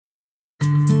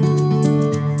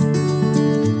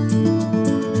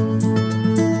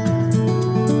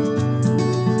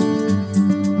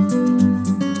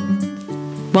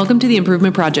Welcome to The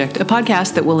Improvement Project, a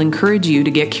podcast that will encourage you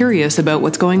to get curious about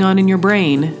what's going on in your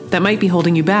brain that might be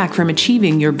holding you back from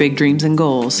achieving your big dreams and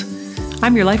goals.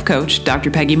 I'm your life coach, Dr.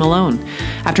 Peggy Malone.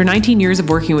 After 19 years of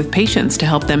working with patients to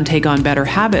help them take on better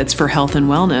habits for health and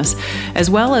wellness, as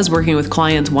well as working with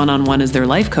clients one-on-one as their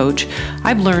life coach,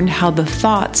 I've learned how the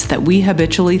thoughts that we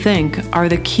habitually think are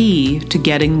the key to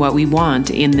getting what we want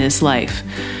in this life.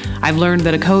 I've learned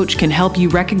that a coach can help you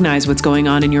recognize what's going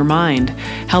on in your mind,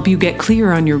 help you get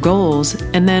clear on your goals,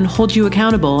 and then hold you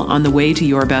accountable on the way to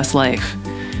your best life.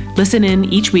 Listen in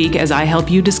each week as I help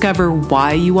you discover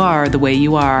why you are the way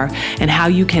you are and how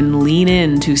you can lean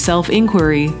into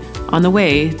self-inquiry on the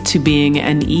way to being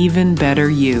an even better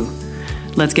you.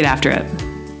 Let's get after it.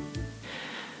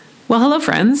 Well, hello,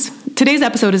 friends. Today's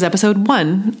episode is episode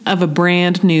 1 of a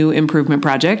brand new improvement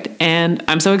project, and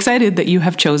I'm so excited that you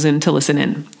have chosen to listen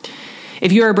in.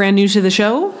 If you are brand new to the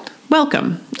show,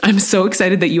 welcome. I'm so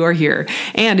excited that you are here.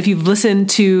 And if you've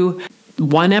listened to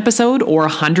one episode or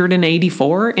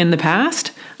 184 in the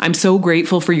past, I'm so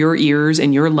grateful for your ears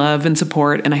and your love and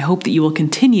support, and I hope that you will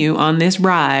continue on this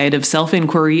ride of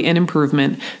self-inquiry and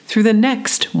improvement through the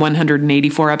next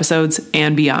 184 episodes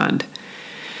and beyond.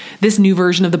 This new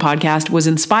version of the podcast was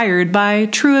inspired by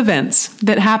true events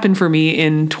that happened for me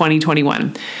in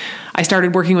 2021. I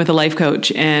started working with a life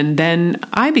coach, and then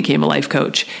I became a life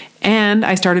coach, and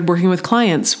I started working with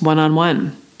clients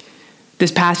one-on-one.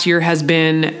 This past year has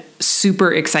been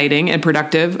super exciting and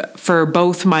productive for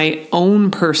both my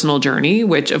own personal journey,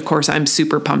 which of course I'm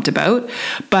super pumped about,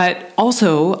 but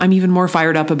also I'm even more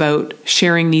fired up about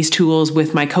sharing these tools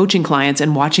with my coaching clients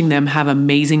and watching them have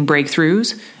amazing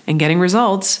breakthroughs and getting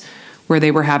results where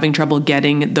they were having trouble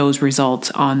getting those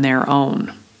results on their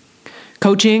own.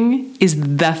 Coaching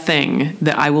is the thing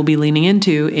that I will be leaning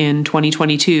into in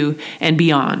 2022 and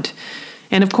beyond.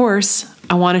 And of course,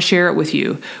 I want to share it with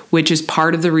you, which is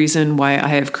part of the reason why I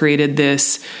have created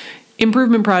this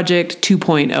Improvement Project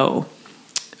 2.0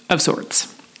 of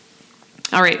sorts.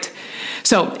 All right.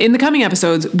 So in the coming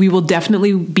episodes, we will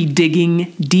definitely be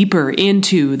digging deeper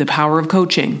into the power of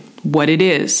coaching, what it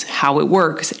is, how it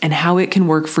works, and how it can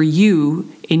work for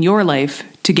you in your life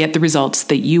to get the results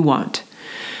that you want.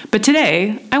 But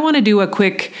today, I want to do a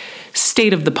quick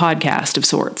state of the podcast of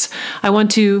sorts. I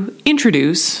want to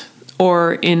introduce,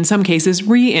 or in some cases,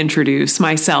 reintroduce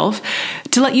myself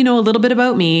to let you know a little bit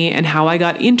about me and how I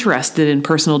got interested in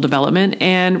personal development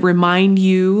and remind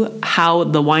you how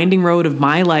the winding road of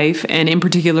my life, and in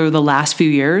particular the last few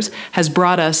years, has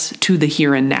brought us to the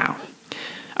here and now.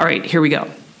 All right, here we go.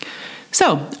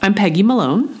 So, I'm Peggy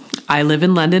Malone. I live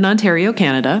in London, Ontario,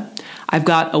 Canada. I've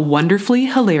got a wonderfully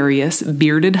hilarious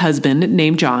bearded husband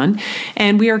named John,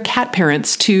 and we are cat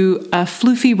parents to a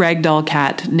floofy ragdoll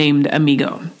cat named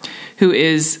Amigo, who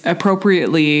is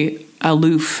appropriately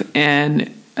aloof and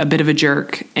a bit of a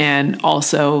jerk and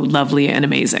also lovely and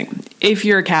amazing. If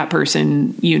you're a cat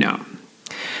person, you know.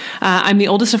 I'm the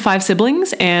oldest of 5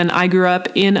 siblings, and I grew up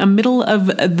in a middle of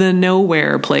the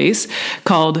nowhere place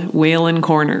called Whalen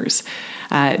Corners.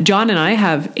 John and I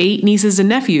have 8 nieces and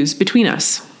nephews between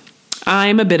us.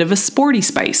 I'm a bit of a sporty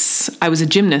spice. I was a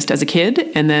gymnast as a kid,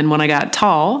 and then when I got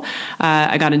tall,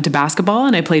 I got into basketball,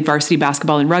 and I played varsity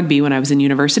basketball and rugby when I was in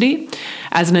university.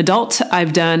 As an adult,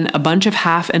 I've done a bunch of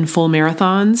half and full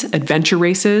marathons, adventure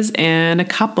races, and a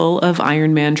couple of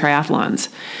Ironman triathlons.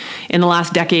 In the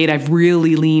last decade, I've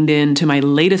really leaned into my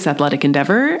latest athletic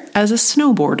endeavor as a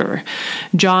snowboarder.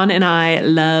 John and I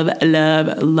love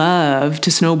to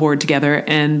snowboard together,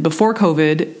 and before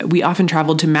COVID, we often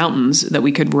traveled to mountains that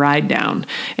we could ride down,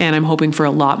 and I'm hoping for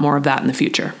a lot more of that in the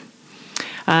future.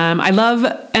 I love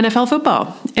NFL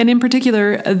football, and in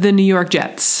particular, the New York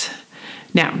Jets.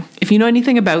 Now, if you know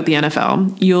anything about the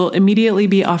NFL, you'll immediately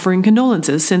be offering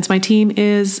condolences since my team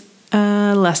is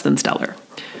less than stellar.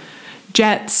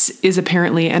 JETS is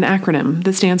apparently an acronym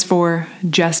that stands for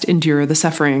Just Endure the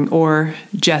Suffering, or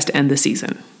Just End the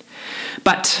Season.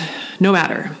 But no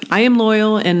matter, I am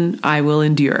loyal and I will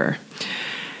endure.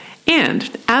 And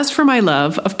as for my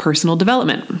love of personal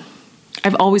development,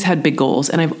 I've always had big goals,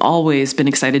 and I've always been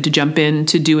excited to jump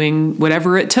into doing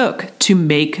whatever it took to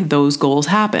make those goals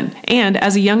happen. And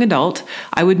as a young adult,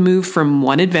 I would move from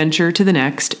one adventure to the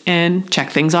next and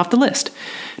check things off the list.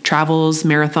 Travels,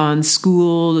 marathons,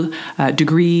 school,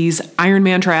 degrees,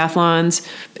 Ironman triathlons,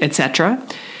 etc.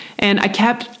 And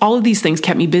all of these things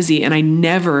kept me busy, and I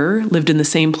never lived in the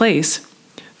same place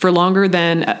for longer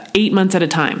than 8 months at a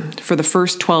time for the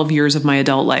first 12 years of my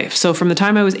adult life. So from the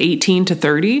time I was 18 to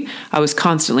 30, I was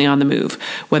constantly on the move,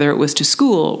 whether it was to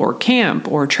school or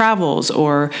camp or travels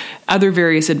or other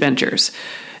various adventures.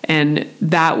 And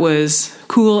that was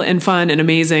cool and fun and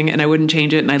amazing, and I wouldn't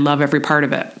change it, and I love every part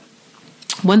of it.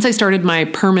 Once I started my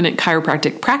permanent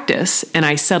chiropractic practice and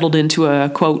I settled into a,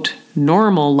 quote,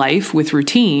 normal life with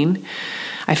routine,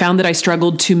 I found that I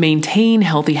struggled to maintain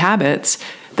healthy habits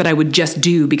that I would just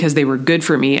do because they were good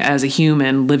for me as a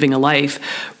human living a life,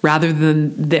 rather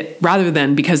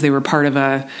than because they were part of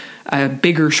a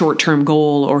bigger short-term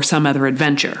goal or some other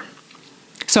adventure.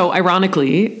 So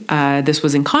ironically, this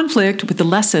was in conflict with the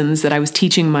lessons that I was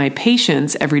teaching my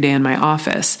patients every day in my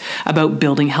office about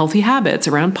building healthy habits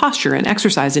around posture and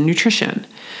exercise and nutrition.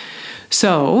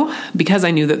 So because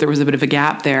I knew that there was a bit of a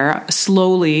gap there,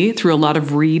 slowly, through a lot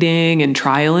of reading and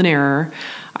trial and error,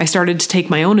 I started to take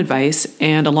my own advice,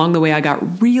 and along the way I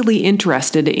got really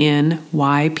interested in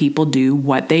why people do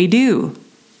what they do,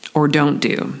 or don't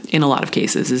do, in a lot of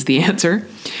cases is the answer.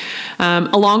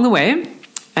 Along the way,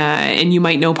 and you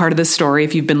might know part of this story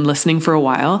if you've been listening for a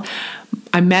while,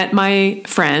 I met my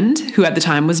friend, who at the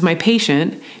time was my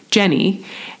patient, Jenny,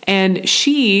 and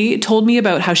she told me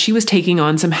about how she was taking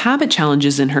on some habit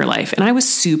challenges in her life, and I was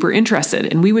super interested,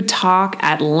 and we would talk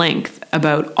at length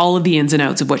about all of the ins and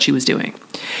outs of what she was doing.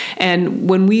 And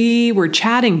when we were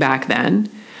chatting back then,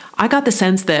 I got the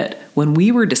sense that when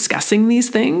we were discussing these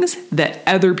things, that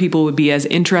other people would be as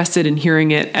interested in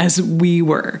hearing it as we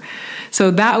were.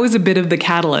 So that was a bit of the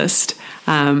catalyst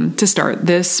to start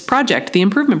this project, the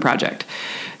Improvement Project.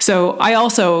 So I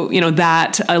also,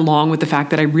 that along with the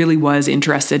fact that I really was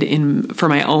interested for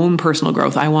my own personal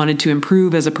growth, I wanted to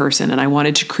improve as a person, and I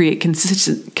wanted to create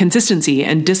consistency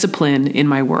and discipline in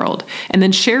my world, and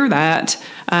then share that,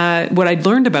 what I'd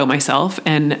learned about myself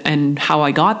and how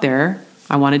I got there,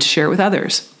 I wanted to share it with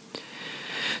others.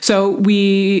 So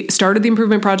we started the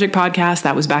Improvement Project podcast.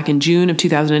 That was back in June of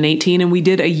 2018, and we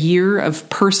did a year of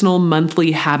personal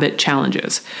monthly habit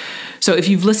challenges. So if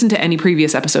you've listened to any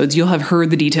previous episodes, you'll have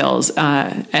heard the details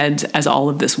as all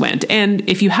of this went. And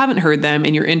if you haven't heard them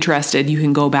and you're interested, you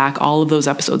can go back. All of those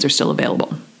episodes are still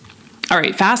available. All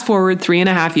right, fast forward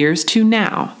 3.5 years to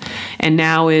now. And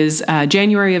now is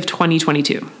January of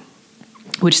 2022,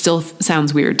 which still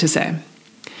sounds weird to say.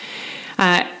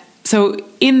 So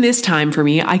in this time for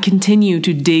me, I continue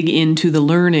to dig into the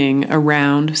learning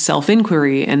around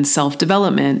self-inquiry and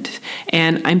self-development,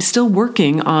 and I'm still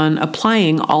working on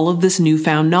applying all of this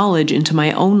newfound knowledge into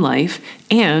my own life,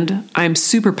 and I'm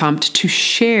super pumped to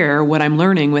share what I'm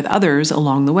learning with others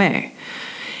along the way.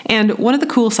 And one of the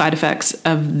cool side effects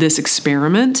of this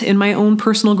experiment in my own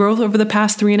personal growth over the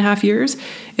past 3.5 years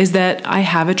is that I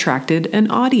have attracted an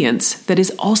audience that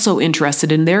is also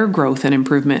interested in their growth and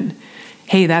improvement.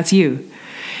 Hey, that's you.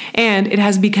 And it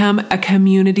has become a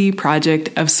community project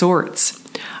of sorts.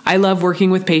 I love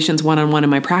working with patients one-on-one in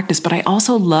my practice, but I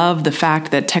also love the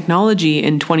fact that technology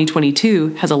in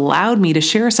 2022 has allowed me to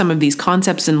share some of these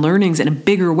concepts and learnings in a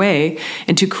bigger way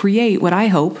and to create what I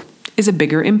hope is a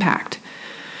bigger impact.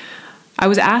 I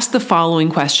was asked the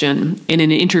following question in an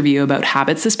interview about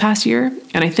habits this past year,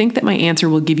 and I think that my answer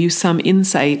will give you some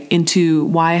insight into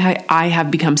why I have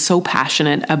become so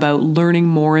passionate about learning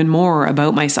more and more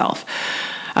about myself,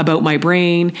 about my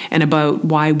brain, and about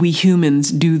why we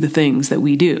humans do the things that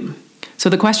we do. So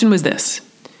the question was this: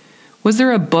 was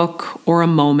there a book or a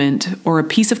moment or a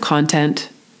piece of content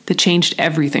that changed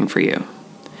everything for you?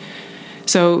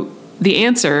 So the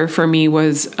answer for me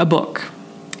was a book.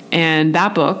 And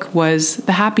that book was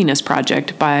The Happiness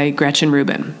Project by Gretchen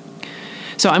Rubin.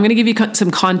 So I'm going to give you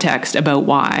some context about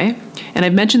why. And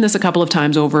I've mentioned this a couple of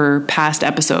times over past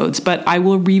episodes, but I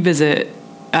will revisit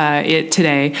it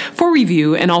today for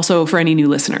review and also for any new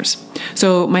listeners.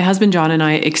 So my husband John and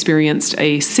I experienced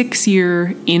a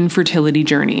 6-year infertility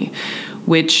journey,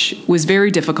 which was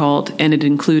very difficult, and it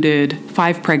included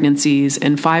 5 pregnancies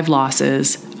and 5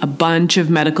 losses, a bunch of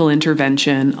medical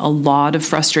intervention, a lot of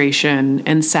frustration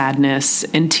and sadness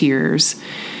and tears.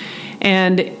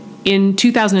 And in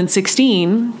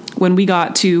 2016, when we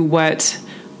got to what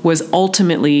was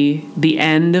ultimately the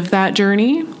end of that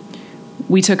journey,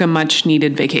 we took a much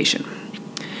needed vacation.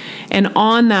 And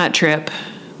on that trip,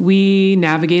 we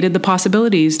navigated the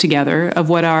possibilities together of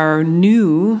what our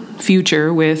new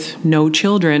future with no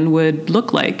children would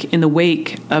look like in the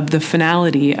wake of the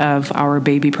finality of our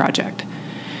baby project.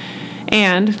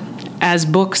 And as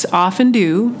books often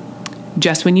do,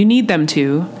 just when you need them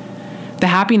to, the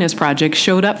Happiness Project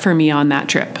showed up for me on that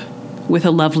trip with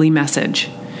a lovely message.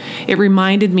 It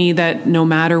reminded me that no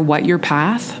matter what your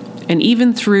path, and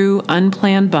even through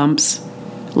unplanned bumps,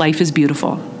 life is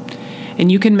beautiful.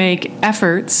 And you can make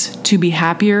efforts to be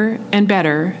happier and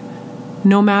better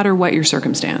no matter what your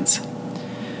circumstance.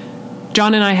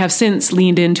 John and I have since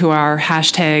leaned into our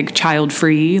hashtag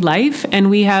child-free life, and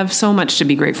we have so much to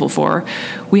be grateful for.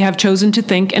 We have chosen to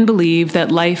think and believe that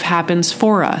life happens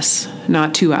for us,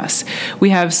 not to us. We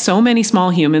have so many small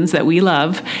humans that we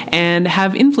love and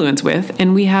have influence with,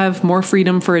 and we have more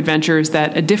freedom for adventures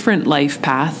that a different life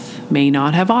path may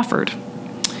not have offered.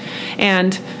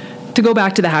 And to go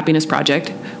back to the Happiness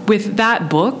Project, with that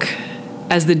book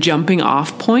as the jumping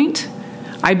off point,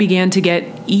 I began to get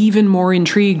even more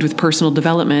intrigued with personal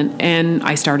development, and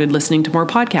I started listening to more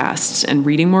podcasts and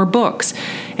reading more books.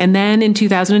 And then in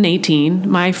 2018,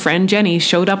 my friend Jenny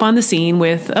showed up on the scene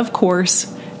with, of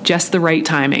course, just the right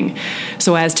timing,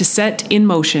 so as to set in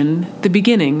motion the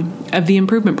beginning of the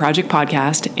Improvement Project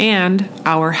podcast and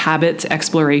our habits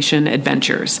exploration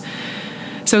adventures.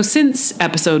 So since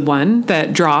episode 1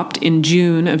 that dropped in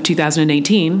June of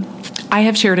 2018, I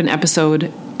have shared an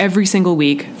episode every single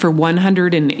week for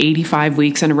 185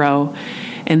 weeks in a row.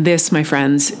 And this, my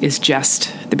friends, is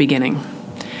just the beginning.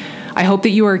 I hope that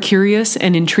you are curious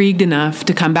and intrigued enough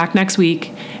to come back next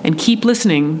week and keep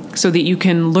listening so that you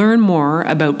can learn more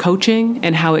about coaching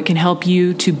and how it can help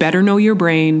you to better know your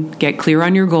brain, get clear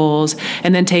on your goals,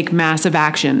 and then take massive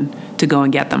action to go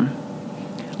and get them.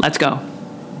 Let's go.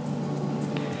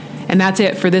 And that's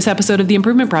it for this episode of The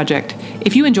Improvement Project.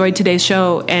 If you enjoyed today's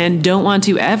show and don't want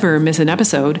to ever miss an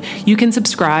episode, you can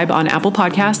subscribe on Apple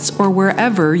Podcasts or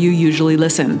wherever you usually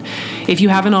listen. If you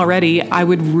haven't already, I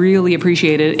would really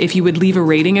appreciate it if you would leave a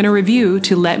rating and a review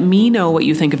to let me know what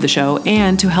you think of the show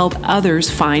and to help others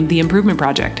find The Improvement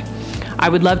Project. I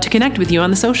would love to connect with you on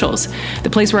the socials. The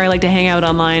place where I like to hang out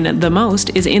online the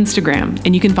most is Instagram,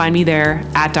 and you can find me there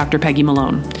at Dr. Peggy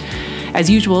Malone. As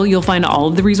usual, you'll find all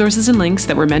of the resources and links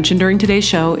that were mentioned during today's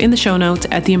show in the show notes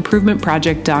at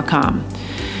theimprovementproject.com.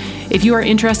 If you are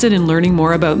interested in learning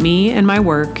more about me and my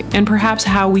work, and perhaps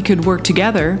how we could work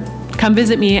together, come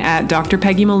visit me at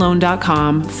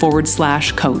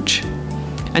drpeggymalone.com/coach.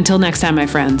 Until next time, my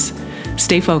friends,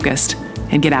 stay focused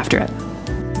and get after it.